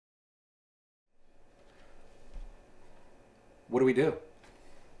what do we do?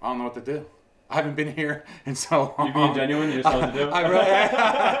 I don't know what to do. I haven't been here in so long. You being genuine? You just know what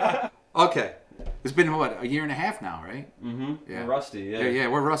to do? Okay. It's been, what, a year and a half now, right? Mm-hmm. Yeah. We're rusty, yeah. Yeah,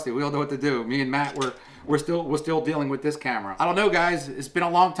 we're rusty. We all know what to do. Me and Matt, we're still dealing with this camera. I don't know, guys. It's been a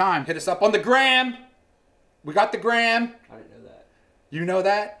long time. Hit us up on the gram. We got the gram. I didn't know that. You know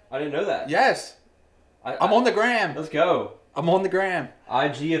that? I didn't know that. Yes. I'm on the gram. Let's go. I'm on the gram.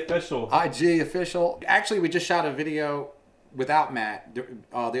 IG official. IG official. Actually, we just shot a video without Matt.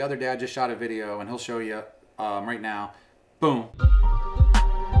 The other day, I just shot a video, and he'll show you right now. Boom.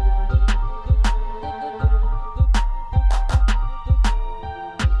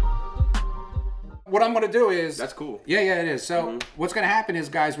 What I'm going to do is... That's cool. Yeah, it is. So what's going to happen is,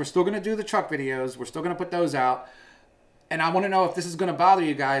 guys, we're still going to do the truck videos. We're still going to put those out. And I want to know if this is going to bother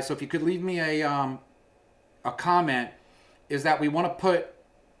you guys. So if you could leave me a comment, is that we want to put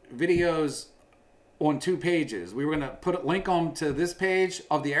videos on 2 pages. We were going to put a link on to this page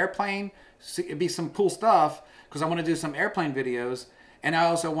of the airplane. So it'd be some cool stuff because I want to do some airplane videos. And I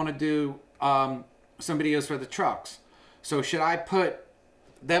also want to do some videos for the trucks. So should I put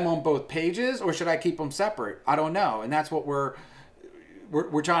them on both pages or should I keep them separate? I don't know. And that's what we're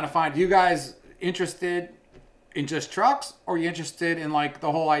trying to find. You guys interested in just trucks or are you interested in like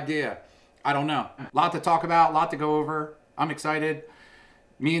the whole idea? I don't know. A lot to talk about, a lot to go over. I'm excited.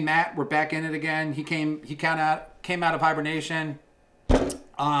 Me and Matt, we're back in it again. He came out of hibernation.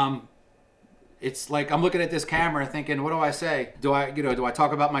 It's like I'm looking at this camera thinking, what do I say? Do I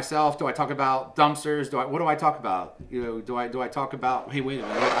talk about myself? Do I talk about dumpsters? What do I talk about? Do I talk about, hey, wait a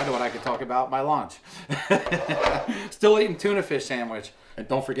minute, I know what I could talk about, my lunch. Still eating tuna fish sandwich. And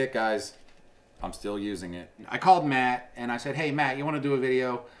don't forget, guys, I'm still using it. I called Matt and I said, hey, Matt, you want to do a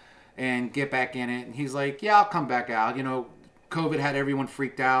video and get back in it? And he's like, yeah, I'll come back out. You know, COVID had everyone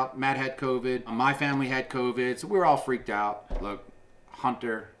freaked out. Matt had COVID. My family had COVID. So we were all freaked out. Look,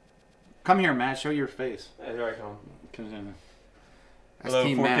 Hunter. Come here, Matt. Show your face. Yeah, here I come. That's Hello,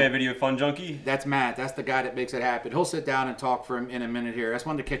 Team 4K Matt. video fun junkie. That's Matt. That's the guy that makes it happen. He'll sit down and talk for him in a minute here. I just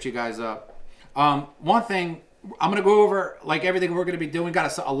wanted to catch you guys up. One thing, I'm going to go over like everything we're going to be doing.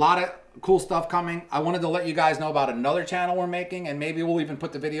 Got a lot of cool stuff coming. I wanted to let you guys know about another channel we're making, and maybe we'll even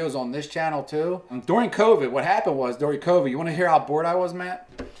put the videos on this channel too. During COVID, what happened was, during COVID, you want to hear how bored I was, Matt?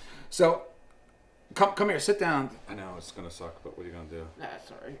 So, come here, sit down. I know, it's going to suck, but what are you going to do?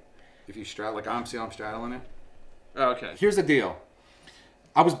 That's all right. If you straddle, like I'm straddling it. Oh, okay. Here's the deal.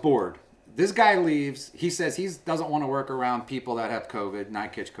 I was bored. This guy leaves. He says he doesn't want to work around people that have COVID and I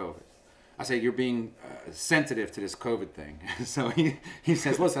catch COVID. I say, you're being sensitive to this COVID thing. So he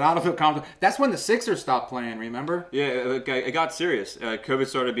says, listen, I don't feel comfortable. That's when the Sixers stopped playing, remember? Yeah, it got serious. COVID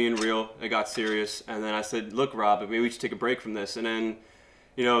started being real. It got serious. And then I said, look, Rob, maybe we should take a break from this. And then,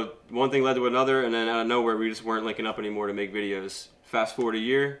 you know, one thing led to another. And then out of nowhere, we just weren't linking up anymore to make videos. Fast forward a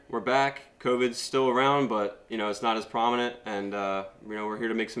year, we're back. COVID's still around, but you know it's not as prominent, and you know we're here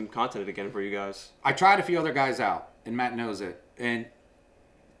to make some content again for you guys. I tried a few other guys out, and Matt knows it. And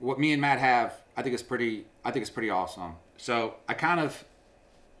what me and Matt have, I think it's pretty awesome. So I kind of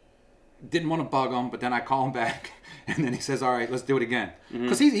didn't want to bug him, but then I call him back, and then he says, "All right, let's do it again."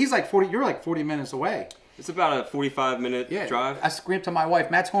 Because he's like 40. You're like 40 minutes away. It's about a 45-minute drive. I screamed to my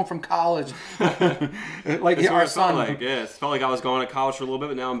wife, Matt's home from college. Like our son. It felt like I was going to college for a little bit,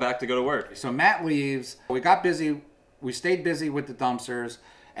 but now I'm back to go to work. So Matt leaves. We got busy. We stayed busy with the dumpsters.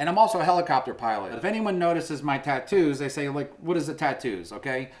 And I'm also a helicopter pilot. If anyone notices my tattoos, they say, like, what is the tattoos,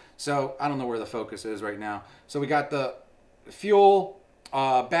 okay? So I don't know where the focus is right now. So we got the fuel,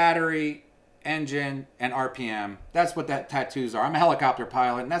 battery, engine, and RPM. That's what that tattoos are. I'm a helicopter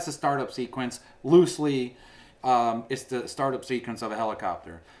pilot, and that's the startup sequence. Loosely, it's the startup sequence of a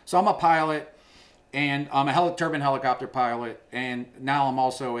helicopter. So I'm a pilot, and I'm a turbine helicopter pilot, and now I'm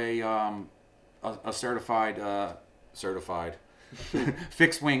also a certified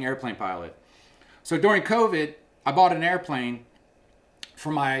fixed wing airplane pilot. So during COVID, I bought an airplane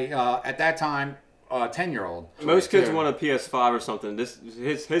for my at that time 10-year-old. Most kids want a PS5 or something.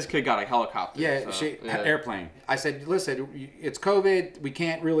 His kid got a helicopter. Yeah, so, airplane. I said, listen, it's COVID. We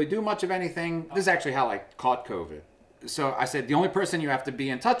can't really do much of anything. This is actually how I caught COVID. So I said, the only person you have to be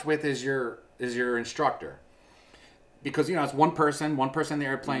in touch with is your instructor. Because, you know, it's one person in the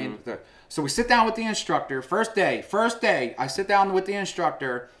airplane. So we sit down with the instructor. First day, I sit down with the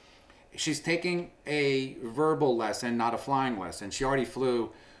instructor. She's taking a verbal lesson, not a flying lesson. She already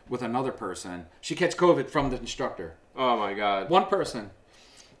flew with another person. She catches COVID from the instructor. Oh my God. One person.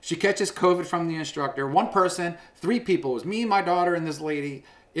 She catches COVID from the instructor. One person, 3 people. It was me, my daughter, and this lady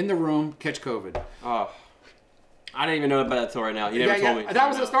in the room catch COVID. Oh. I didn't even know about that until right now. You never told me. That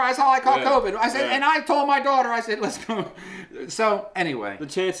was the story. That's how I caught COVID. I said, Yeah. and I told my daughter, I said, let's go. So anyway. The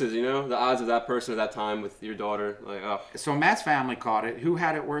chances, you know, the odds of that person at that time with your daughter, like, oh. So Matt's family caught it. Who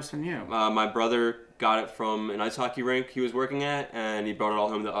had it worse than you? My brother got it from an ice hockey rink he was working at, and he brought it all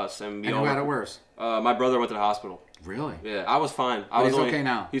home to us. And who had it worse? My brother went to the hospital. Really? Yeah, I was fine. He's okay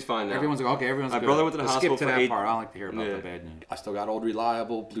now. He's fine now. Everyone's okay. Everyone's My good. brother went to the hospital skip to for that 8 part. I don't like to hear about the bad news. I still got old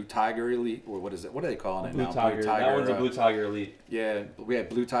reliable Blue Tiger Elite, or what is it? What are they calling it now? Blue Tiger. That one's a Blue Tiger Elite. Yeah, we had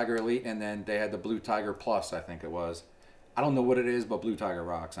Blue Tiger Elite, and then they had the Blue Tiger Plus, I think it was. I don't know what it is, but Blue Tiger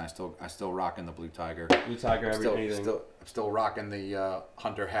rocks. And I still rocking the Blue Tiger. Blue Tiger, everything. I'm still rocking the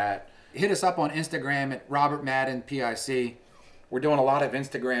Hunter hat. Hit us up on Instagram at Robert Madden PIC. We're doing a lot of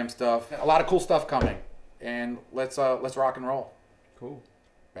Instagram stuff, a lot of cool stuff coming, and let's rock and roll. Cool.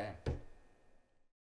 Bam.